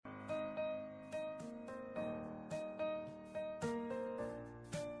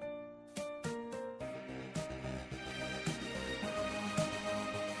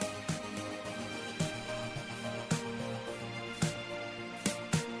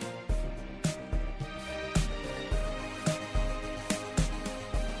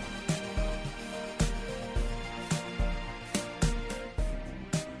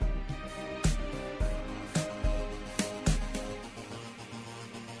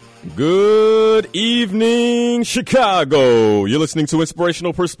Good evening, Chicago. You're listening to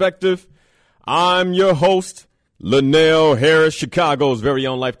Inspirational Perspective. I'm your host, Linnell Harris, Chicago's very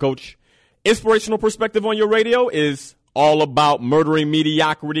own life coach. Inspirational Perspective on your radio is all about murdering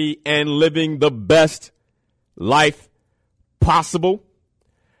mediocrity and living the best life possible.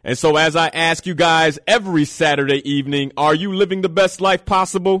 And so as I ask you guys every Saturday evening, are you living the best life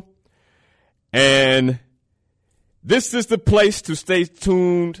possible? And this is the place to stay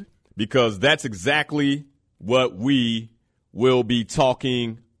tuned, because that's exactly what we will be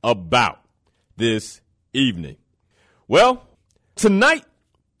talking about this evening. Well, tonight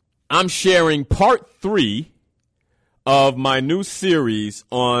I'm sharing part 3 of my new series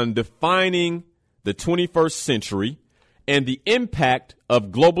on defining the 21st century and the impact of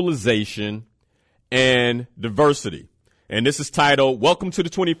globalization and diversity. And this is titled, Welcome to the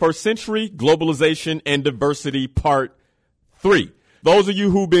 21st Century, Globalization and Diversity, Part 3. Those of you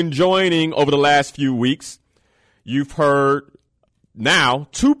who've been joining over the last few weeks, you've heard now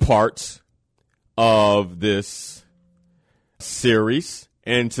 2 parts of this series,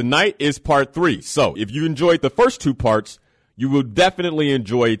 and tonight is part 3. So if you enjoyed the first 2 parts, you will definitely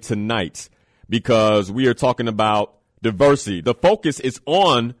enjoy tonight's, because we are talking about diversity. The focus is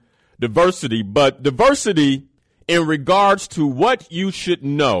on diversity, but diversity in regards to what you should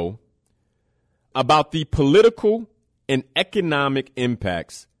know about the political and economic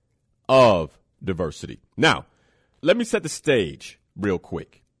impacts of diversity. Now, let me set the stage real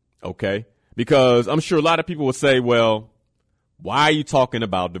quick, okay? Because I'm sure a lot of people will say, well, why are you talking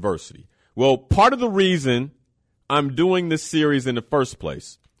about diversity? Well, part of the reason I'm doing this series in the first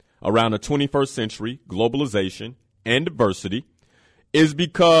place around the 21st century, globalization and diversity, is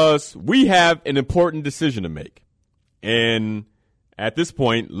because we have an important decision to make. And at this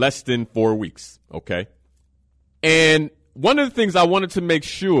point, less than 4 weeks, okay? And one of the things I wanted to make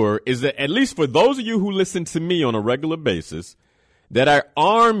sure is that, at least for those of you who listen to me on a regular basis, that I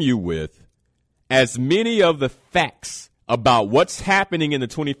arm you with as many of the facts about what's happening in the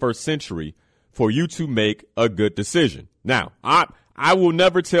 21st century for you to make a good decision. Now, I will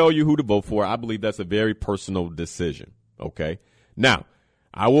never tell you who to vote for. I believe that's a very personal decision, okay? Now,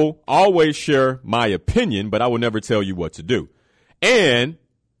 I will always share my opinion, but I will never tell you what to do. And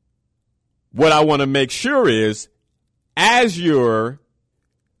what I want to make sure is, as you're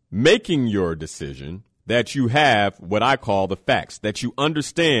making your decision, that you have what I call the facts, that you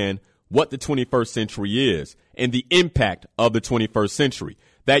understand what the 21st century is and the impact of the 21st century,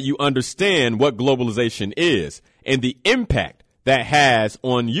 that you understand what globalization is and the impact that has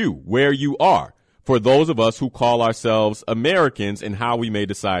on you, where you are, for those of us who call ourselves Americans and how we may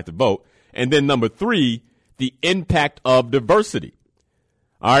decide to vote. And then number 3, the impact of diversity.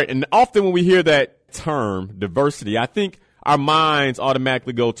 All right. And often when we hear that term, diversity, I think our minds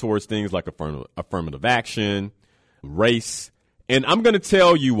automatically go towards things like affirmative action, race. And I'm going to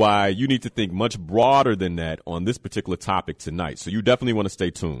tell you why you need to think much broader than that on this particular topic tonight. So you definitely want to stay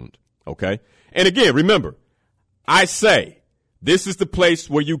tuned. Okay. And again, remember, I say this is the place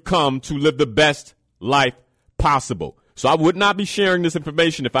where you come to live the best life possible. So I would not be sharing this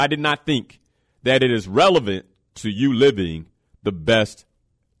information if I did not think that it is relevant to you living the best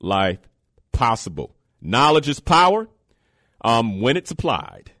life possible. Knowledge is power when it's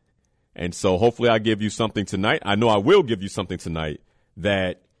applied. And so hopefully I'll give you something tonight. I know I will give you something tonight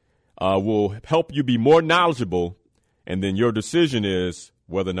that will help you be more knowledgeable. And then your decision is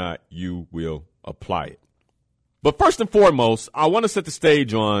whether or not you will apply it. But first and foremost, I want to set the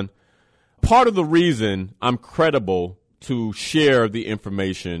stage on part of the reason I'm credible to share the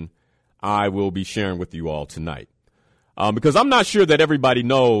information I will be sharing with you all tonight. Because I'm not sure that everybody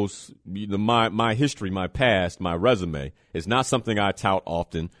knows my history, my past, my resume is not something I tout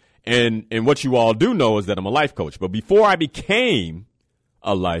often. And what you all do know is that I'm a life coach. But before I became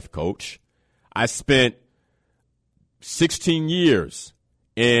a life coach, I spent 16 years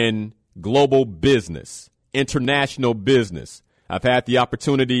in global business, international business. I've had the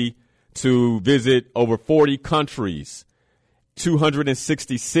opportunity to visit over 40 countries,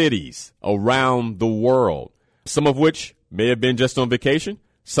 260 cities around the world, some of which may have been just on vacation,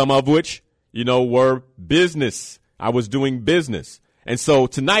 some of which, were business. I was doing business. And so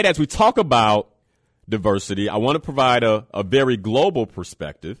tonight, as we talk about diversity, I want to provide a very global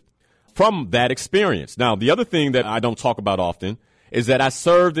perspective from that experience. Now, the other thing that I don't talk about often is that I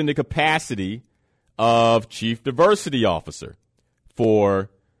served in the capacity of Chief Diversity Officer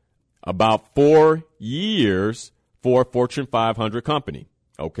for about 4 years for a Fortune 500 company.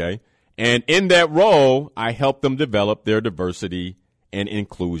 Okay. And in that role, I helped them develop their diversity and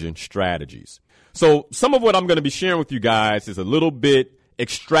inclusion strategies. So some of what I'm going to be sharing with you guys is a little bit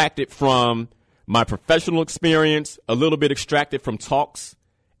extracted from my professional experience, a little bit extracted from talks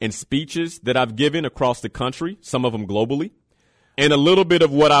and speeches that I've given across the country, some of them globally, and a little bit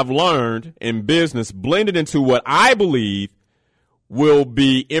of what I've learned in business blended into what I believe will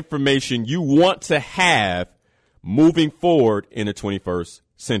be information you want to have moving forward in the 21st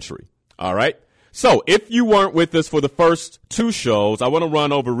century. All right. So if you weren't with us for the first two shows, I want to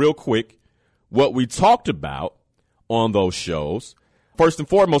run over real quick what we talked about on those shows. First and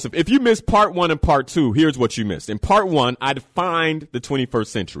foremost, if you missed part one and part two, here's what you missed. In part one, I defined the 21st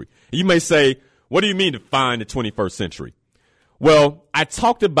century. You may say, what do you mean define the 21st century? Well, I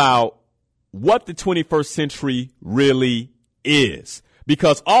talked about what the 21st century really is,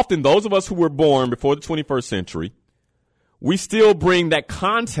 because often those of us who were born before the 21st century, we still bring that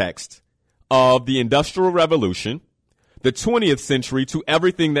context of the Industrial Revolution, the 20th century, to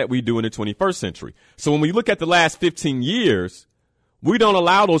everything that we do in the 21st century. So when we look at the last 15 years, we don't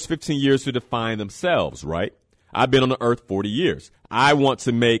allow those 15 years to define themselves, right? I've been on the earth 40 years. I want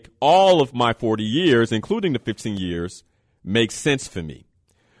to make all of my 40 years, including the 15 years, make sense for me.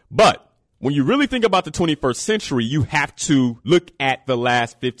 But when you really think about the 21st century, you have to look at the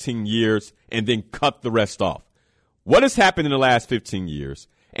last 15 years and then cut the rest off. What has happened in the last 15 years,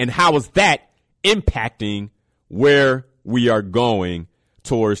 and how is that impacting where we are going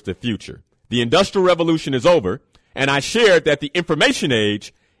towards the future? The Industrial Revolution is over, and I shared that the information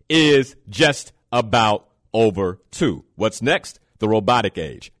age is just about over too. What's next? The robotic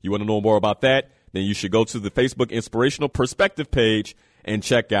age. You want to know more about that? Then you should go to the Facebook Inspirational Perspective page and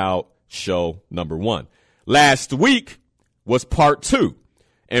check out show number 1. Last week was part 2,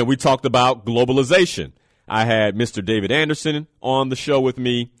 and we talked about globalization. I had Mr. David Anderson on the show with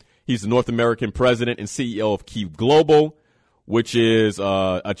me. He's the North American president and CEO of Key Global, which is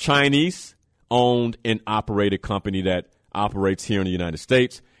a Chinese-owned and operated company that operates here in the United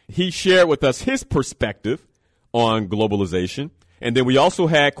States. He shared with us his perspective on globalization. And then we also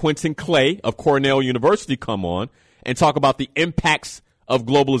had Quentin Clay of Cornell University come on and talk about the impacts of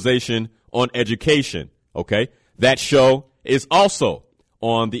globalization on education. Okay. That show is also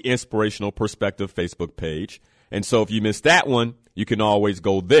on the Inspirational Perspective Facebook page. And so if you missed that one, you can always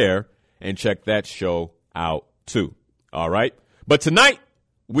go there and check that show out too. All right. But tonight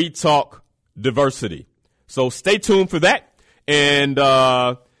we talk diversity. So stay tuned for that. And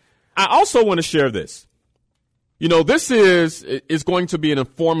I also want to share this. You know, this is going to be an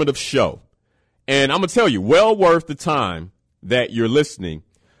informative show. And I'm going to tell you, well worth the time that you're listening.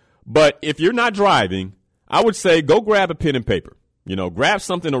 But if you're not driving, I would say go grab a pen and paper. You know, grab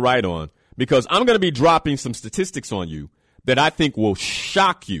something to write on, because I'm going to be dropping some statistics on you that I think will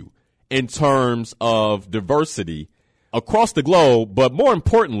shock you in terms of diversity across the globe, but more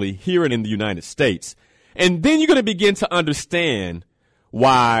importantly, here in the United States. And then you're going to begin to understand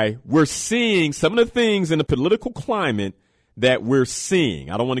why we're seeing some of the things in the political climate that we're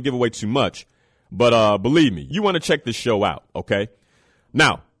seeing. I don't want to give away too much, but believe me, you want to check this show out, okay?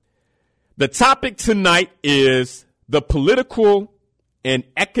 Now, the topic tonight is the political and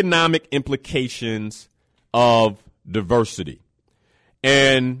economic implications of diversity.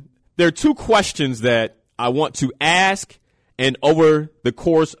 And there are two questions that I want to ask, and over the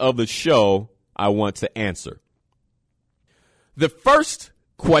course of the show, I want to answer. The first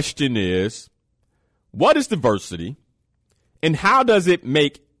question is, what is diversity, and how does it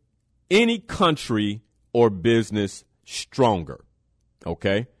make any country or business stronger?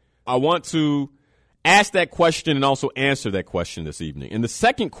 Okay? I want to ask that question and also answer that question this evening. And the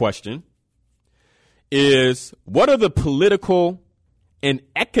second question is, what are the political and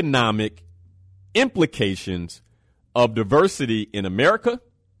economic implications of diversity in America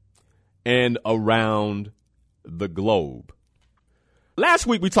and around the globe? Last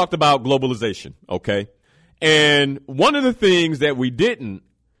week we talked about globalization, okay? And one of the things that we didn't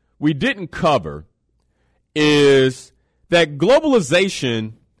cover is that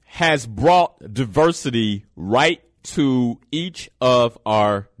globalization has brought diversity right to each of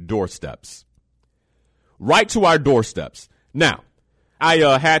our doorsteps. Right to our doorsteps. Now, I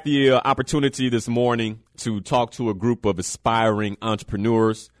had the opportunity this morning to talk to a group of aspiring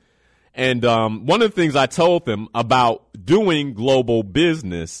entrepreneurs. And one of the things I told them about doing global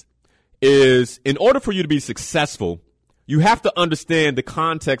business is, in order for you to be successful, you have to understand the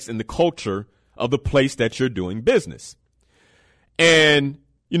context and the culture of the place that you're doing business. And,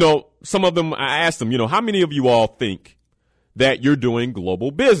 you know, some of them, I asked them, you know, how many of you all think that you're doing global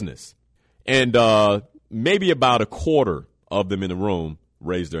business? And maybe about a quarter of them in the room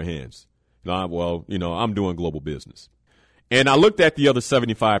raised their hands. Well, you know, I'm doing global business. And I looked at the other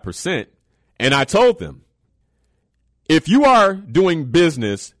 75% and I told them, If you are doing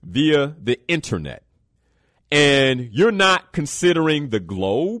business via the internet and you're not considering the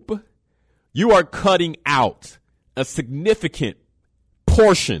globe, you are cutting out a significant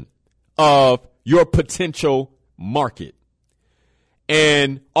portion of your potential market.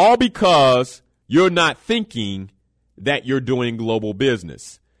 And all because you're not thinking that you're doing global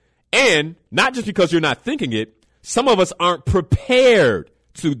business. And not just because you're not thinking it, some of us aren't prepared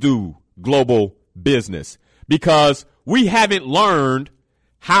to do global business because we haven't learned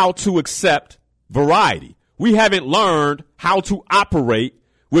how to accept variety. We haven't learned how to operate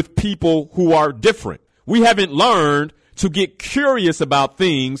with people who are different. We haven't learned to get curious about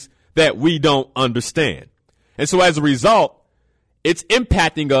things that we don't understand. And so as a result, it's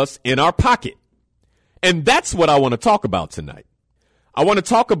impacting us in our pocket. And that's what I want to talk about tonight. I want to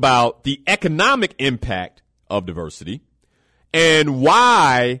talk about the economic impact of diversity and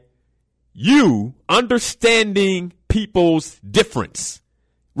why you understanding people's difference,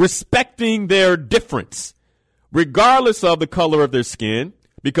 respecting their difference, regardless of the color of their skin,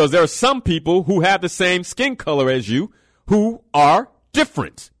 because there are some people who have the same skin color as you who are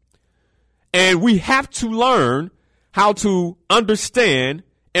different. And we have to learn how to understand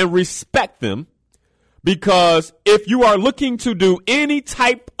and respect them, because if you are looking to do any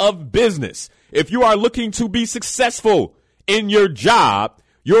type of business, if you are looking to be successful in your job,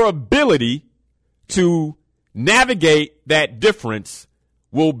 your ability to navigate that difference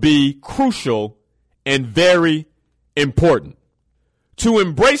will be crucial and very important. To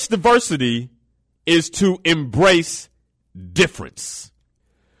embrace diversity is to embrace difference.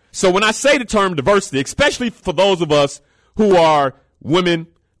 So when I say the term diversity, especially for those of us who are women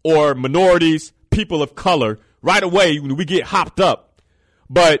or minorities, people of color, right away we get hopped up.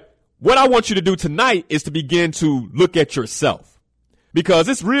 But what I want you to do tonight is to begin to look at yourself, because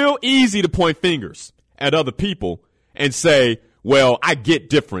it's real easy to point fingers at other people and say, well, I get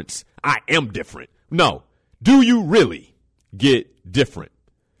difference. I am different. No. Do you really get different?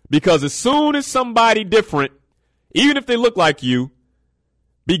 Because as soon as somebody different, even if they look like you,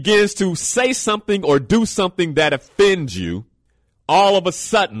 begins to say something or do something that offends you, all of a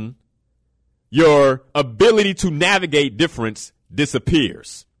sudden, your ability to navigate difference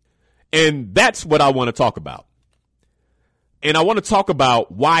disappears. And that's what I want to talk about. And I want to talk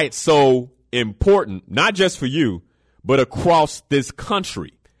about why it's so important, not just for you, but across this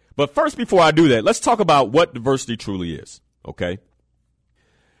country. But first, before I do that, let's talk about what diversity truly is, okay?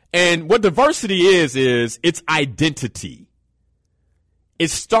 And what diversity is it's identity. It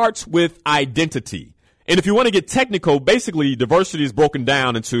starts with identity. And if you want to get technical, basically diversity is broken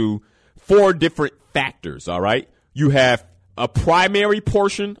down into 4 different factors, all right? You have a primary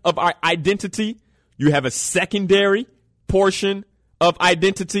portion of our identity. You have a secondary portion of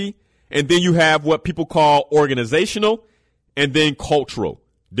identity. And then you have what people call organizational and then cultural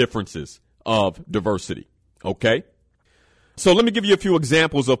differences of diversity, okay? So let me give you a few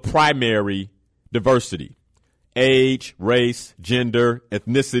examples of primary diversity. Age, race, gender,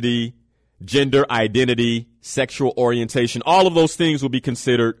 ethnicity, gender identity, sexual orientation, all of those things will be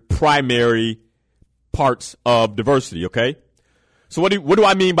considered primary parts of diversity, okay? So what do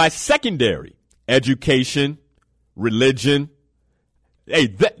I mean by secondary? Education, religion.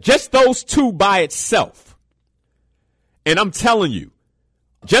 Hey, just those 2 by itself. And I'm telling you,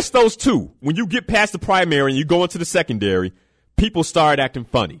 just those 2, when you get past the primary and you go into the secondary, people start acting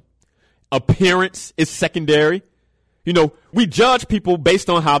funny. Appearance is secondary. You know, we judge people based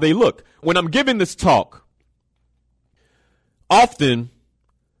on how they look. When I'm giving this talk, often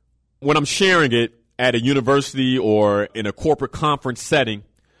when I'm sharing it at a university or in a corporate conference setting,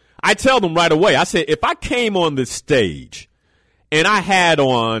 I tell them right away, I say, if I came on this stage and I had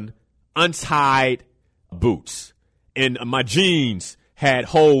on untied boots and my jeans had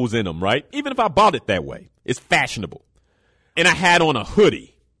holes in them, right? Even if I bought it that way, it's fashionable. And I had on a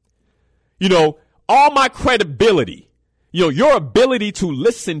hoodie. You know, all my credibility, you know, your ability to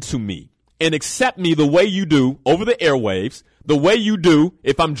listen to me and accept me the way you do over the airwaves, the way you do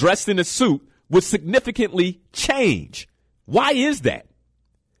if I'm dressed in a suit, would significantly change. Why is that?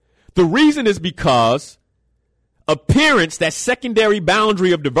 The reason is because appearance, that secondary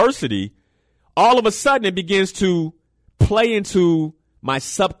boundary of diversity, all of a sudden it begins to play into my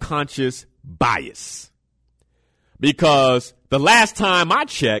subconscious bias. Because the last time I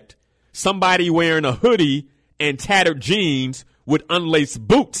checked, somebody wearing a hoodie and tattered jeans with unlaced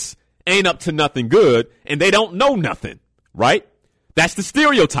boots ain't up to nothing good, and they don't know nothing, right? That's the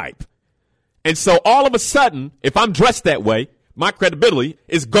stereotype. And so all of a sudden, if I'm dressed that way, my credibility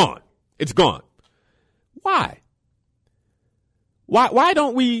is gone. It's gone. Why? Why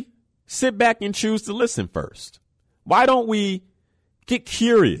don't we sit back and choose to listen first? Why don't we get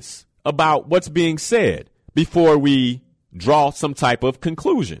curious about what's being said before we draw some type of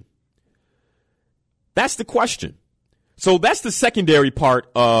conclusion? That's the question. So that's the secondary part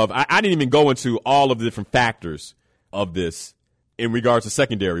of, I didn't even go into all of the different factors of this in regards to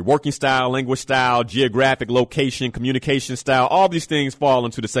secondary. Working style, language style, geographic location, communication style, all these things fall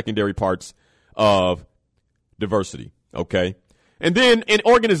into the secondary parts of diversity, okay? And then in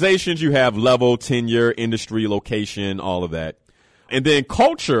organizations, you have level, tenure, industry, location, all of that. And then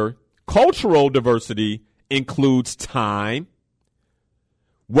cultural diversity includes time,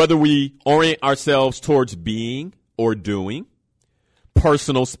 whether we orient ourselves towards being or doing,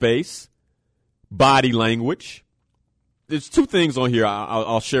 personal space, body language. There's two things on here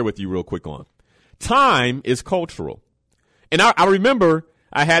I'll share with you real quick on. Time is cultural. And I remember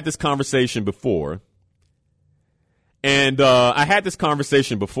I had this conversation before. And I had this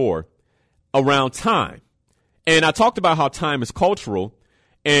conversation before around time. And I talked about how time is cultural.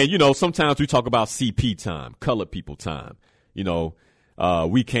 And, you know, sometimes we talk about CP time, colored people time. You know,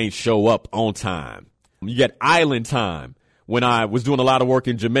 we can't show up on time. You get island time. When I was doing a lot of work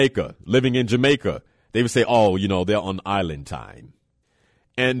in Jamaica, living in Jamaica, they would say, oh, you know, they're on island time.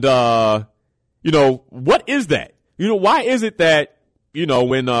 And, you know, what is that? You know, why is it that, you know,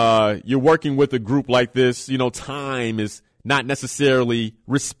 when you're working with a group like this, you know, time is not necessarily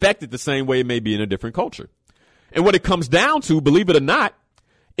respected the same way it may be in a different culture? And what it comes down to, believe it or not,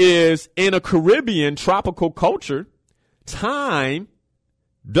 is in a Caribbean tropical culture, time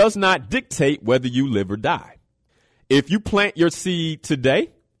does not dictate whether you live or die. If you plant your seed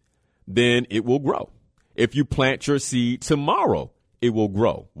today, then it will grow. If you plant your seed tomorrow, it will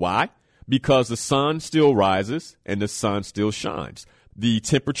grow. Why? Because the sun still rises and the sun still shines. The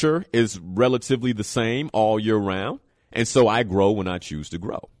temperature is relatively the same all year round, and so I grow when I choose to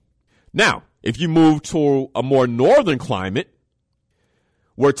grow. Now, if you move to a more northern climate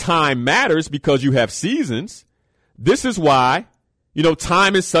where time matters because you have seasons, this is why, you know,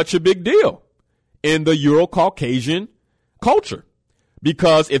 time is such a big deal in the Euro-Caucasian culture.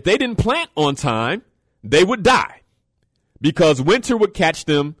 Because if they didn't plant on time, they would die. Because winter would catch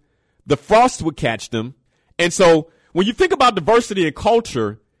them, the frost would catch them. And so when you think about diversity in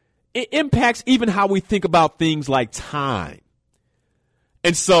culture, it impacts even how we think about things like time.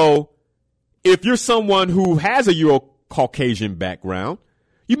 And so if you're someone who has a Euro-Caucasian background,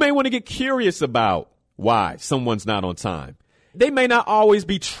 you may want to get curious about why someone's not on time. They may not always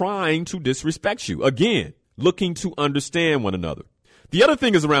be trying to disrespect you. Again, looking to understand one another. The other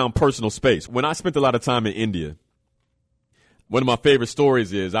thing is around personal space. When I spent a lot of time in India, one of my favorite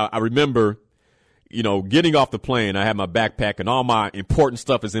stories is I remember, you know, getting off the plane. I had my backpack and all my important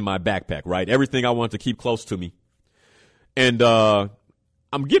stuff is in my backpack, right? Everything I wanted to keep close to me. And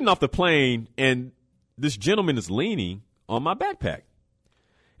I'm getting off the plane and this gentleman is leaning on my backpack.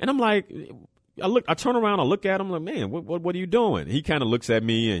 And I'm like, I turn around, I look at him, like, man, what are you doing? He kind of looks at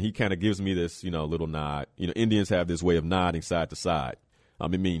me and he kind of gives me this, you know, little nod. You know, Indians have this way of nodding side to side.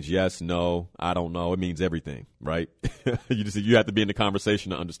 It means yes, no, I don't know. It means everything, right? You have to be in the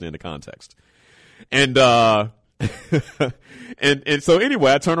conversation to understand the context. And and so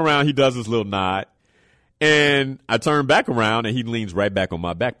anyway, I turn around, he does this little nod, and I turn back around and he leans right back on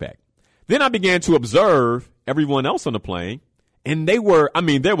my backpack. Then I began to observe everyone else on the plane. And there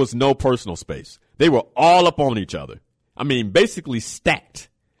was no personal space. They were all up on each other. Basically stacked.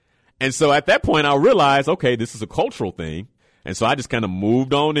 And so at that point, I realized, okay, this is a cultural thing. And so I just kind of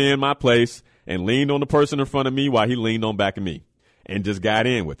moved on in my place and leaned on the person in front of me while he leaned on back of me and just got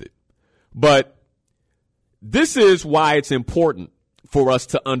in with it. But this is why it's important for us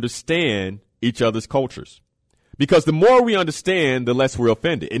to understand each other's cultures. Because the more we understand, the less we're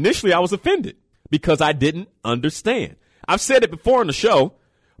offended. Initially, I was offended because I didn't understand. I've said it before on the show,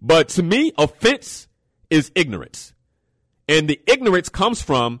 but to me, offense is ignorance. And the ignorance comes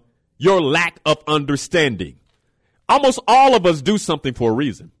from your lack of understanding. Almost all of us do something for a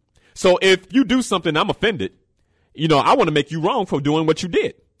reason. So if you do something, I'm offended. You know, I want to make you wrong for doing what you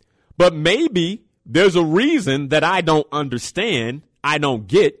did. But maybe there's a reason that I don't understand, I don't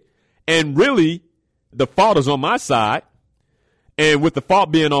get, and really the fault is on my side. And with the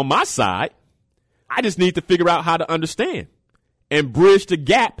fault being on my side, I just need to figure out how to understand and bridge the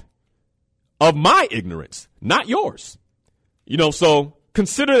gap of my ignorance, not yours. You know, so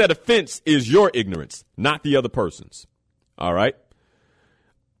consider that offense is your ignorance, not the other person's. All right.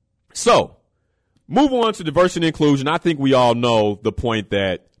 So move on to diversity and inclusion. I think we all know the point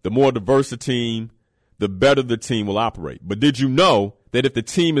that the more diverse the team, the better the team will operate. But did you know that if the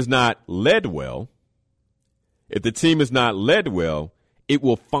team is not led well, it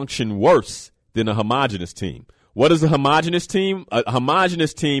will function worse than a homogenous team. What is a homogenous team? A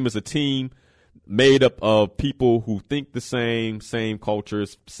homogenous team is a team made up of people who think the same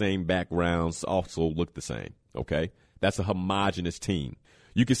cultures, same backgrounds, also look the same. Okay, that's a homogenous team.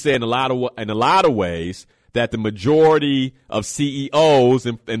 You can say in a lot of ways that the majority of CEOs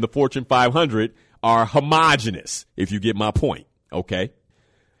in the Fortune 500 are homogenous, if you get my point. Okay,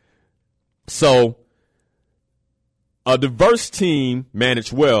 so a diverse team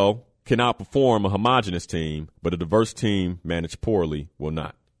managed well can outperform a homogenous team, but a diverse team managed poorly will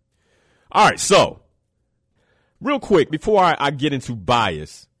not. All right, so real quick, before I get into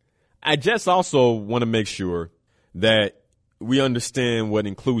bias, I just also want to make sure that we understand what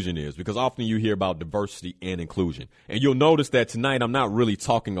inclusion is, because often you hear about diversity and inclusion. And you'll notice that tonight I'm not really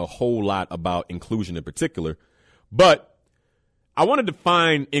talking a whole lot about inclusion in particular, but I want to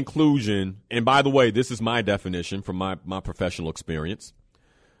define inclusion. And by the way, this is my definition from my professional experience.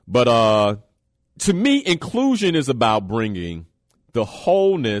 But to me, inclusion is about bringing the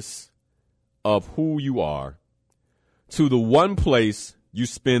wholeness of who you are to the one place you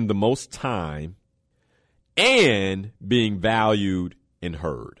spend the most time and being valued and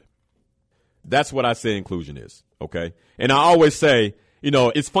heard. That's what I say inclusion is, okay? And I always say,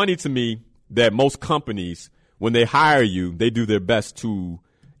 it's funny to me that most companies, when they hire you, they do their best to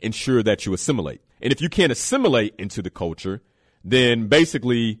ensure that you assimilate. And if you can't assimilate into the culture, then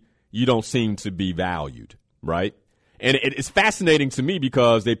basically you don't seem to be valued, right? And it's fascinating to me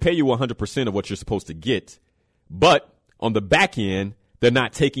because they pay you 100% of what you're supposed to get, but on the back end, they're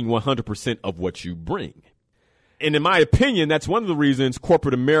not taking 100% of what you bring. And in my opinion, that's one of the reasons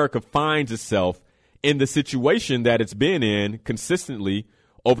corporate America finds itself in the situation that it's been in consistently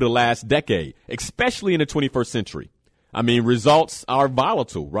over the last decade, especially in the 21st century. I mean, results are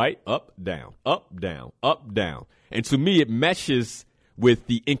volatile, right? Up, down, up, down, up, down. And to me, it meshes with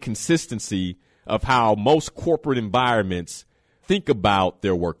the inconsistency of how most corporate environments think about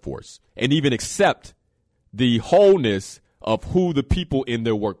their workforce and even accept the wholeness of who the people in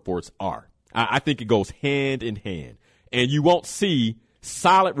their workforce are. I think it goes hand in hand, and you won't see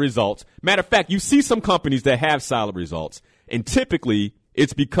solid results. Matter of fact, you see some companies that have solid results, and typically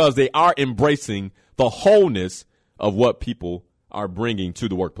it's because they are embracing the wholeness of what people are bringing to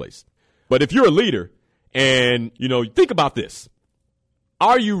the workplace. But if you're a leader and, think about this,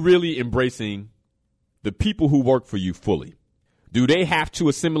 are you really embracing the people who work for you fully? Do they have to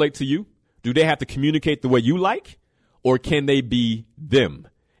assimilate to you? Do they have to communicate the way you like? Or can they be them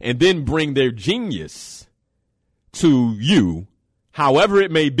and then bring their genius to you, however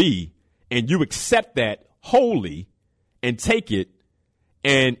it may be, and you accept that wholly and take it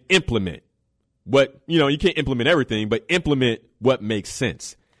and implement what, you can't implement everything, but implement what makes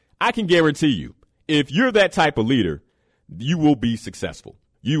sense. I can guarantee you, if you're that type of leader, you will be successful.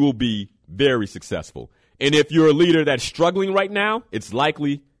 You will be very successful. And if you're a leader that's struggling right now, it's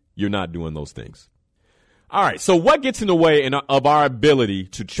likely you're not doing those things. All right, so what gets in the way of our ability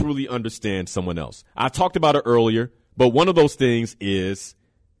to truly understand someone else? I talked about it earlier, but one of those things is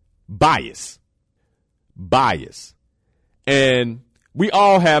bias. Bias. And we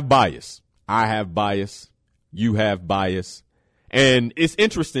all have bias. I have bias. You have bias. And it's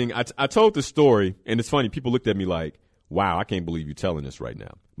interesting. I told this story, and it's funny. People looked at me like, wow, I can't believe you're telling this right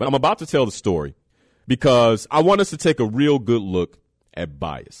now. But I'm about to tell the story because I want us to take a real good look at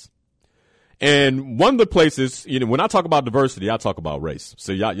bias. And one of the places, when I talk about diversity, I talk about race.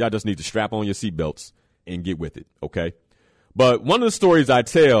 So y'all just need to strap on your seatbelts and get with it, okay? But one of the stories I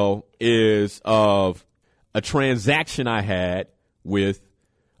tell is of a transaction I had with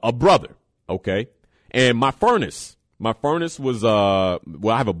a brother, okay? And my furnace was, I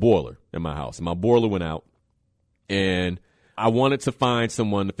have a boiler in my house. And my boiler went out, and I wanted to find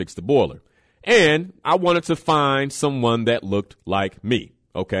someone to fix the boiler. And I wanted to find someone that looked like me,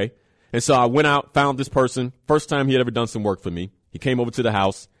 okay? And so I went out, found this person. First time he had ever done some work for me. He came over to the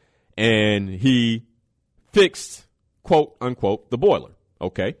house, and he fixed, quote, unquote, the boiler,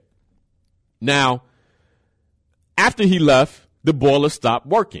 okay? Now, after he left, the boiler stopped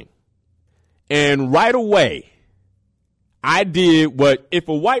working. And right away, I did what, if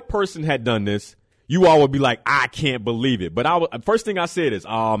a white person had done this, you all would be like, I can't believe it. But first thing I said is,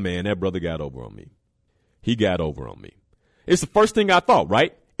 oh, man, that brother got over on me. He got over on me. It's the first thing I thought,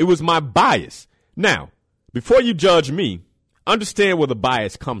 right? It was my bias. Now, before you judge me, understand where the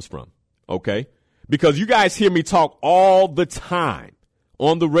bias comes from, okay? Because you guys hear me talk all the time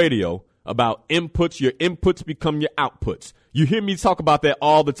on the radio about inputs. Your inputs become your outputs. You hear me talk about that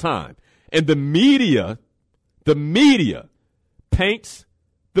all the time. And the media paints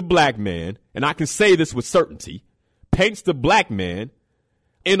the black man, and I can say this with certainty, paints the black man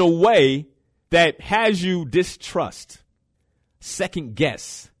in a way that has you distrust, second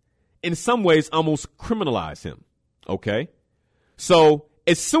guess, in some ways almost criminalize him. Okay? So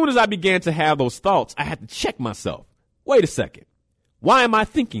as soon as I began to have those thoughts, I had to check myself. Wait a second. Why am I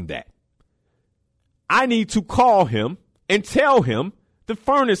thinking that? I need to call him and tell him the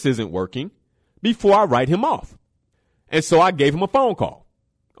furnace isn't working before I write him off. And so I gave him a phone call.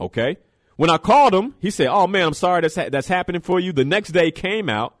 Okay? When I called him, he said, oh, man, I'm sorry that's happening for you. The next day came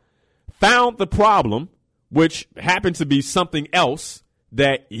out, found the problem, which happened to be something else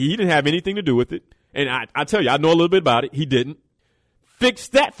that he didn't have anything to do with it. And I tell you, I know a little bit about it. He didn't.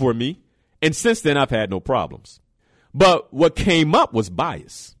 Fixed that for me. And since then, I've had no problems. But what came up was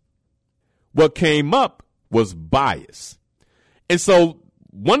bias. What came up was bias. And so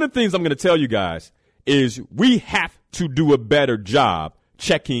one of the things I'm going to tell you guys is we have to do a better job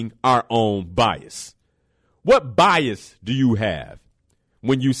checking our own bias. What bias do you have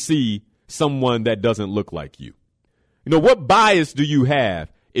when you see someone that doesn't look like you? You know, what bias do you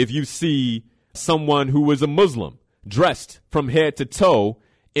have if you see someone who is a Muslim dressed from head to toe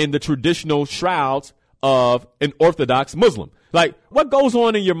in the traditional shrouds of an Orthodox Muslim? Like, what goes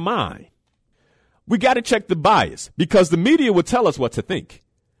on in your mind? We got to check the bias because the media will tell us what to think.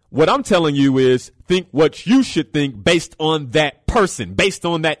 What I'm telling you is think what you should think based on that person, based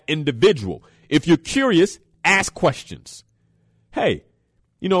on that individual. If you're curious, ask questions. Hey,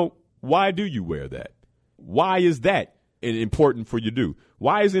 you know, why do you wear that? Why is that important for you to do?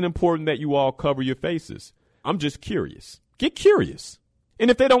 Why is it important that you all cover your faces? I'm just curious. Get curious.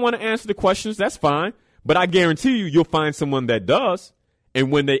 And if they don't want to answer the questions, that's fine. But I guarantee you'll find someone that does. And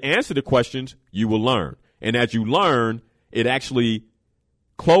when they answer the questions, you will learn. And as you learn, it actually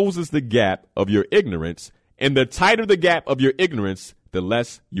closes the gap of your ignorance. And the tighter the gap of your ignorance, the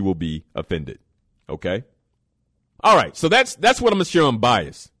less you will be offended. Okay? All right. So that's what I'm going to share on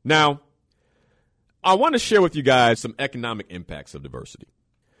bias. Now, I want to share with you guys some economic impacts of diversity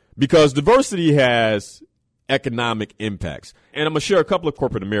because diversity has economic impacts. And I'm going to share a couple of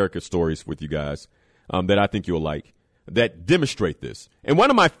corporate America stories with you guys that I think you'll like that demonstrate this. And one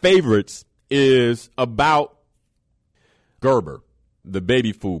of my favorites is about Gerber, the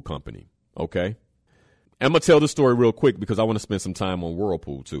baby food company. Okay. I'm going to tell this story real quick because I want to spend some time on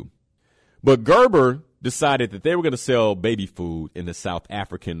Whirlpool too. But Gerber decided that they were going to sell baby food in the South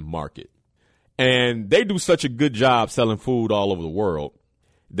African market. And they do such a good job selling food all over the world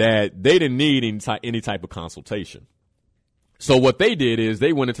that they didn't need any type of consultation. So what they did is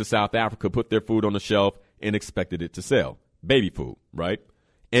they went into South Africa, put their food on the shelf, and expected it to sell. Baby food, right?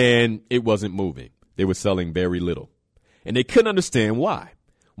 And it wasn't moving. They were selling very little. And they couldn't understand why.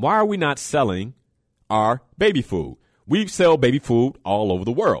 Why are we not selling our baby food? We sell baby food all over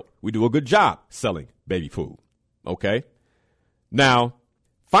the world. We do a good job selling baby food. Okay? Now,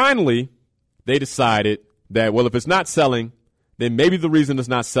 finally, they decided that, well, if it's not selling, then maybe the reason it's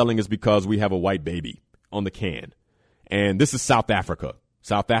not selling is because we have a white baby on the can. And this is South Africa.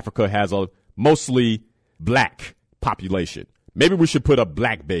 South Africa has a mostly black population. Maybe we should put a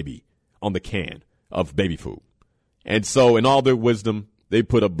black baby on the can of baby food. And so in all their wisdom, they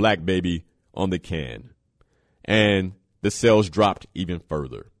put a black baby on the can. And the sales dropped even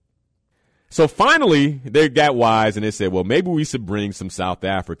further. So finally, they got wise and they said, well, maybe we should bring some South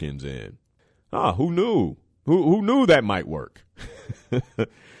Africans in. Who knew? Who knew that might work?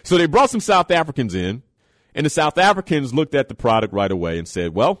 So they brought some South Africans in, and the South Africans looked at the product right away and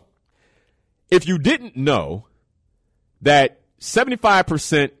said, well, if you didn't know that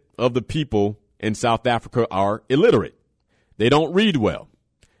 75% of the people in South Africa are illiterate, they don't read well.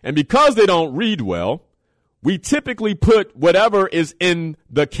 And because they don't read well, we typically put whatever is in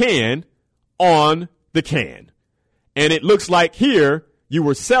the can on the can. And it looks like here you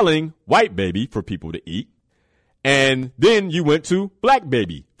were selling white baby for people to eat. And then you went to black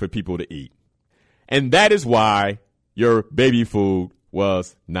baby for people to eat. And that is why your baby food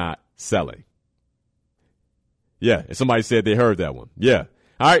was not selling. Yeah. And somebody said they heard that one. Yeah.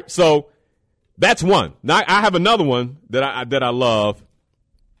 All right. So that's one. Now I have another one that I love,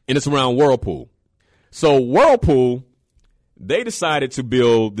 and it's around Whirlpool. So Whirlpool, they decided to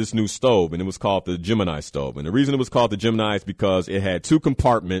build this new stove, and it was called the Gemini stove. And the reason it was called the Gemini is because it had two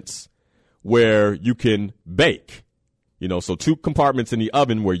compartments where you can bake. You know, so two compartments in the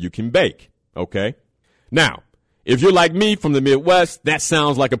oven where you can bake. Okay. Now, if you're like me from the Midwest, that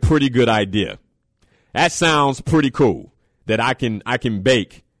sounds like a pretty good idea. That sounds pretty cool that I can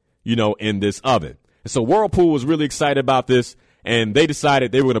bake, you know, in this oven. And so Whirlpool was really excited about this, and they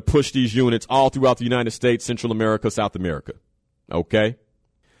decided they were going to push these units all throughout the United States, Central America, South America. Okay.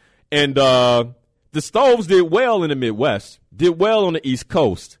 And the stoves did well in the Midwest, did well on the East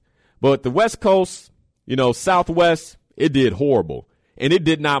Coast, But the West Coast, Southwest, it did horrible. And it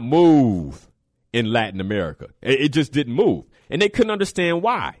did not move in Latin America. It just didn't move. And they couldn't understand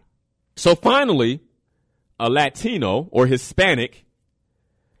why. So finally, a Latino or Hispanic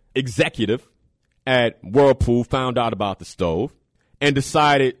executive at Whirlpool found out about the stove and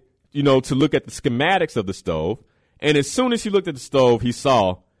decided, to look at the schematics of the stove. And as soon as he looked at the stove, he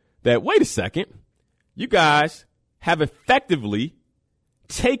saw that, wait a second, you guys have effectively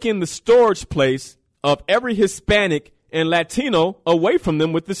taken the storage place of every Hispanic and Latino away from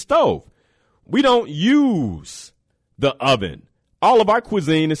them with the stove. We don't use the oven. All of our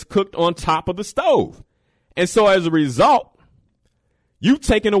cuisine is cooked on top of the stove. And so as a result, you've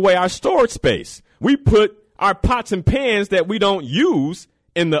taken away our storage space. We put our pots and pans that we don't use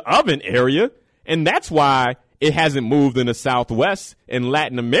in the oven area. And that's why it hasn't moved in the Southwest and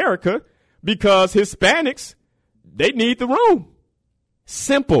Latin America, because Hispanics, they need the room.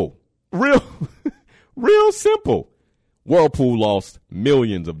 Simple. Real simple. Whirlpool lost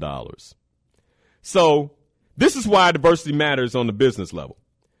millions of dollars. So this is why diversity matters on the business level.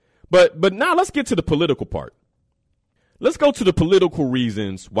 But now let's get to the political part. Let's go to the political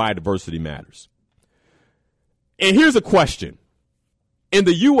reasons why diversity matters. And here's a question. In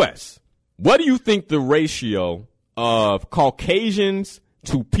the U.S., what do you think the ratio of Caucasians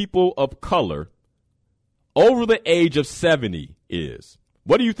to people of color over the age of 70 is?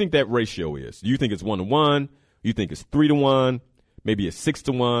 What do you think that ratio is? Do you think it's 1-to-1? You think it's 3-to-1? Maybe it's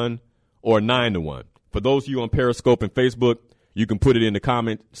 6-to-1 or 9-to-1? For those of you on Periscope and Facebook, you can put it in the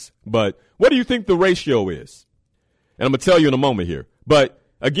comments. But what do you think the ratio is? And I'm going to tell you in a moment here. But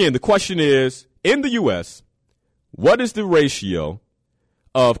again, the question is, in the U.S., what is the ratio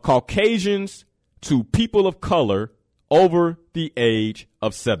of Caucasians to people of color over the age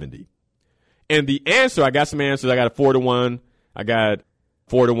of 70? And the answer, I got some answers. I got a 4-to-1. I got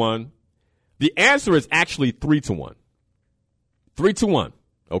 4-to-1. The answer is actually 3-to-1. 3-to-1.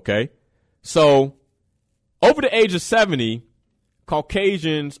 Okay. So over the age of 70,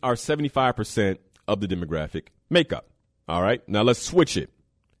 Caucasians are 75% of the demographic makeup. All right. Now let's switch it.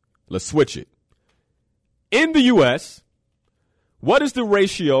 In the U.S., what is the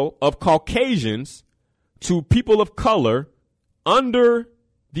ratio of Caucasians to people of color under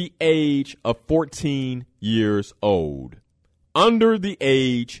the age of 14 years old? Under the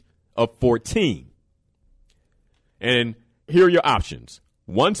age of 14. And here are your options.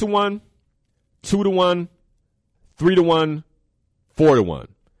 1-to-1, 2-to-1, 3-to-1, 4-to-1.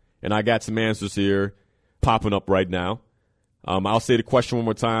 And I got some answers here popping up right now. I'll say the question one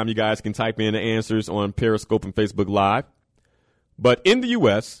more time. You guys can type in the answers on Periscope and Facebook Live. But in the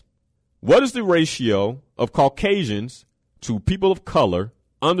U.S., what is the ratio of Caucasians to people of color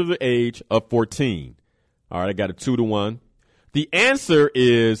under the age of 14? All right, I got a 2-to-1. The answer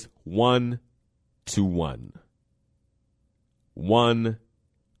is 1-to-1.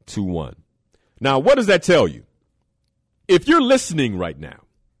 1-to-1. Now, what does that tell you? If you're listening right now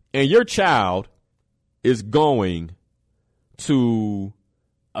and your child is going to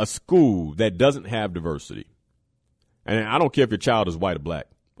a school that doesn't have diversity, and I don't care if your child is white or black,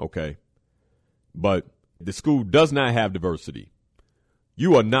 okay, but the school does not have diversity,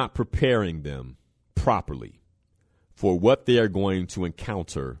 you are not preparing them properly for what they are going to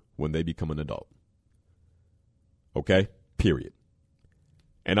encounter when they become an adult. Okay? Period.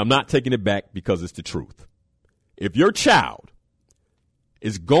 And I'm not taking it back because it's the truth. If your child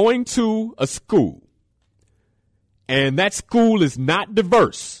is going to a school and that school is not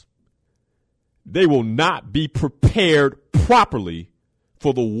diverse, they will not be prepared properly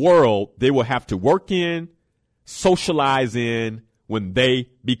for the world they will have to work in, socialize in when they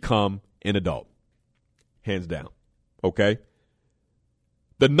become an adult. Hands down. Okay?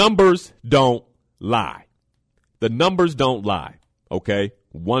 The numbers don't lie. The numbers don't lie. Okay?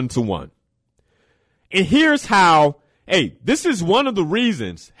 1-to-1. And here's how, this is one of the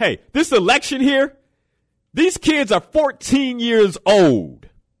reasons. This election here, these kids are 14 years old.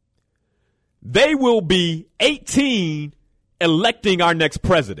 They will be 18 electing our next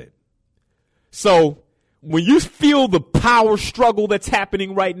president. So when you feel the power struggle that's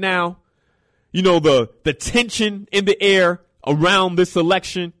happening right now, the tension in the air around this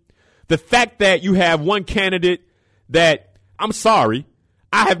election, the fact that you have one candidate that, I'm sorry,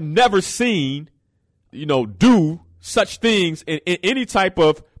 I have never seen, do such things in any type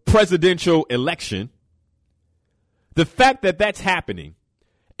of presidential election. The fact that that's happening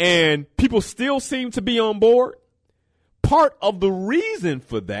and people still seem to be on board, part of the reason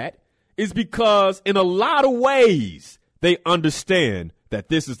for that is because in a lot of ways they understand that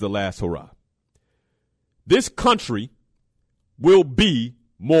this is the last hurrah. This country will be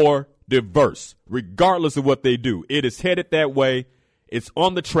more diverse, regardless of what they do. It is headed that way. It's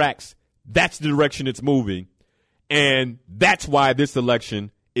on the tracks. That's the direction it's moving. And that's why this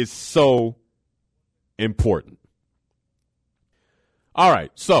election is so important. All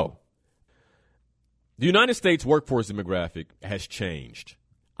right, so the United States workforce demographic has changed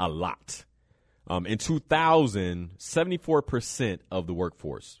a lot. In 2000, 74% of the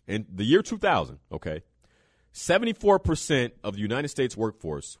workforce, in the year 2000, okay, 74% of the United States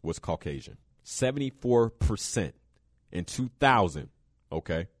workforce was Caucasian. 74% in 2000,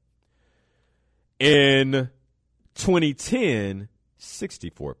 okay. In 2010,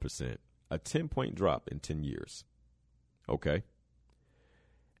 64%, a 10-point drop in 10 years, okay.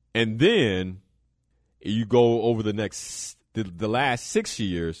 And then you go over the last 6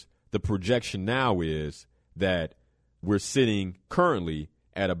 years, the projection now is that we're sitting currently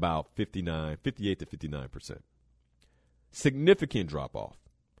at about 58 to 59%. Significant drop off.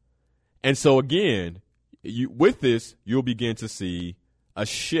 And so again, with this, you'll begin to see a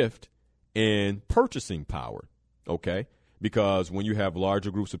shift in purchasing power, okay? Because when you have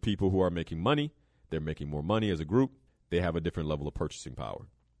larger groups of people who are making money, they're making more money as a group, they have a different level of purchasing power.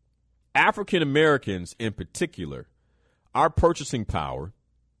 African Americans in particular, our purchasing power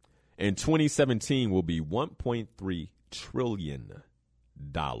in 2017 will be $1.3 trillion.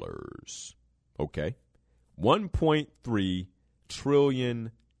 Okay? $1.3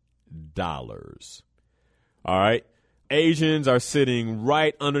 trillion. All right? Asians are sitting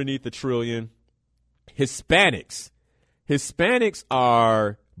right underneath the trillion. Hispanics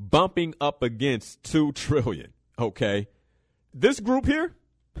are bumping up against $2 trillion. Okay? This group here,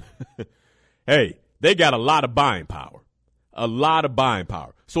 hey, they got a lot of buying power. A lot of buying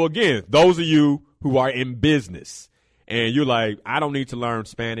power. So again, those of you who are in business and you're like, I don't need to learn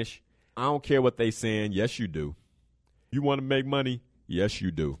Spanish. I don't care what they saying. Yes, you do. You want to make money? Yes,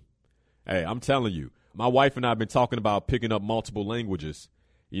 you do. Hey, I'm telling you, my wife and I have been talking about picking up multiple languages.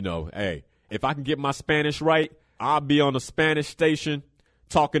 You know, hey, if I can get my Spanish right, I'll be on a Spanish station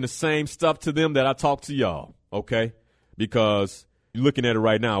talking the same stuff to them that I talk to y'all. Okay? Because you're looking at it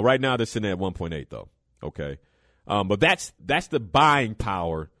right now. Right now, they're sitting at 1.8 though. Okay? But that's the buying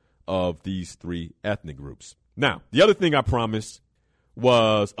power of these three ethnic groups. Now, the other thing I promised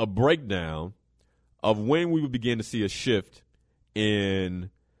was a breakdown of when we would begin to see a shift in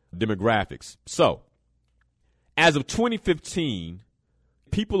demographics. So, as of 2015,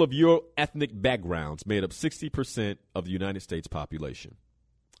 people of your ethnic backgrounds made up 60% of the United States population.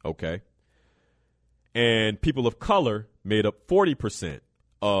 Okay? And people of color made up 40%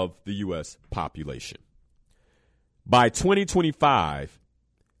 of the U.S. population. By 2025,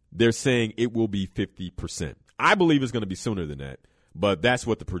 they're saying it will be 50%. I believe it's going to be sooner than that, but that's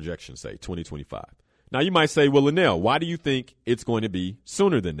what the projections say, 2025. Now, you might say, well, Linnell, why do you think it's going to be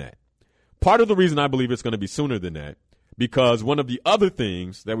sooner than that? Part of the reason I believe it's going to be sooner than that, because one of the other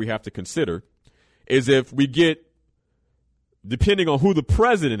things that we have to consider is if we get, depending on who the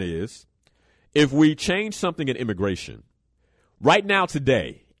president is, if we change something in immigration. Right now,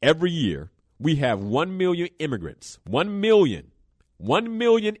 today, every year, we have 1 million immigrants, 1 million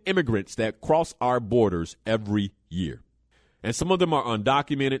immigrants that cross our borders every year. And some of them are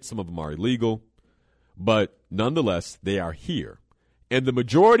undocumented, some of them are illegal, but nonetheless, they are here. And the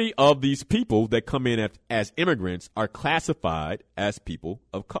majority of these people that come in as immigrants are classified as people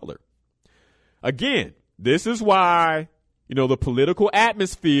of color. Again, this is why, the political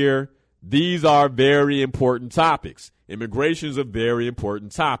atmosphere, these are very important topics. Immigration is a very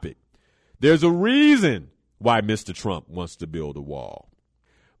important topic. There's a reason why Mr. Trump wants to build a wall.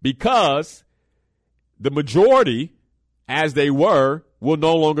 Because the majority, as they were, will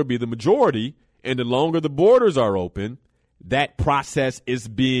no longer be the majority. And the longer the borders are open, that process is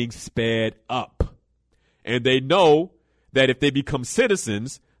being sped up. And they know that if they become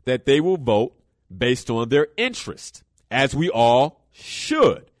citizens, that they will vote based on their interest, as we all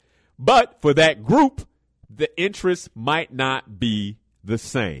should. But for that group, the interest might not be the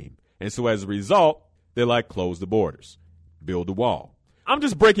same. And so as a result, they're like, close the borders, build a wall. I'm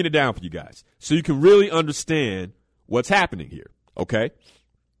just breaking it down for you guys so you can really understand what's happening here, okay?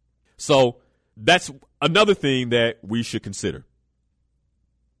 So that's another thing that we should consider.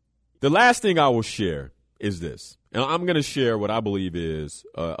 The last thing I will share is this. And I'm going to share what I believe is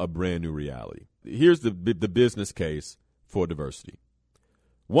a brand new reality. Here's the business case for diversity.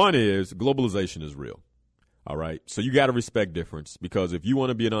 One is globalization is real. All right. So you got to respect difference, because if you want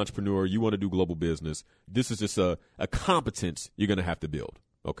to be an entrepreneur, you want to do global business, this is just a competence you're going to have to build.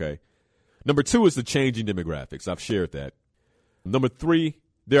 Okay. Number two is the changing demographics. I've shared that. Number three,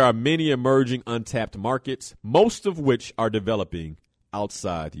 there are many emerging untapped markets, most of which are developing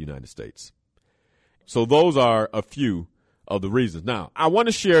outside the United States. So those are a few of the reasons. Now, I want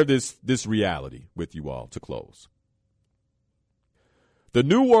to share this reality with you all to close. The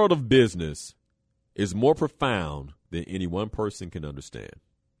new world of business is more profound than any one person can understand.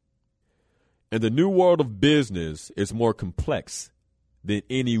 And the new world of business is more complex than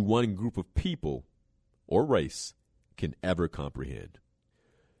any one group of people or race can ever comprehend.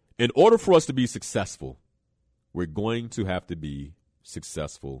 In order for us to be successful, we're going to have to be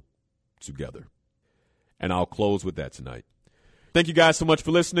successful together. And I'll close with that tonight. Thank you guys so much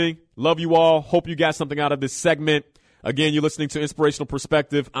for listening. Love you all. Hope you got something out of this segment. Again, you're listening to Inspirational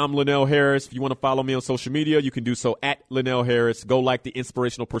Perspective. I'm Linnell Harris. If you want to follow me on social media, you can do so at Linnell Harris. Go like the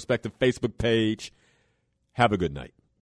Inspirational Perspective Facebook page. Have a good night.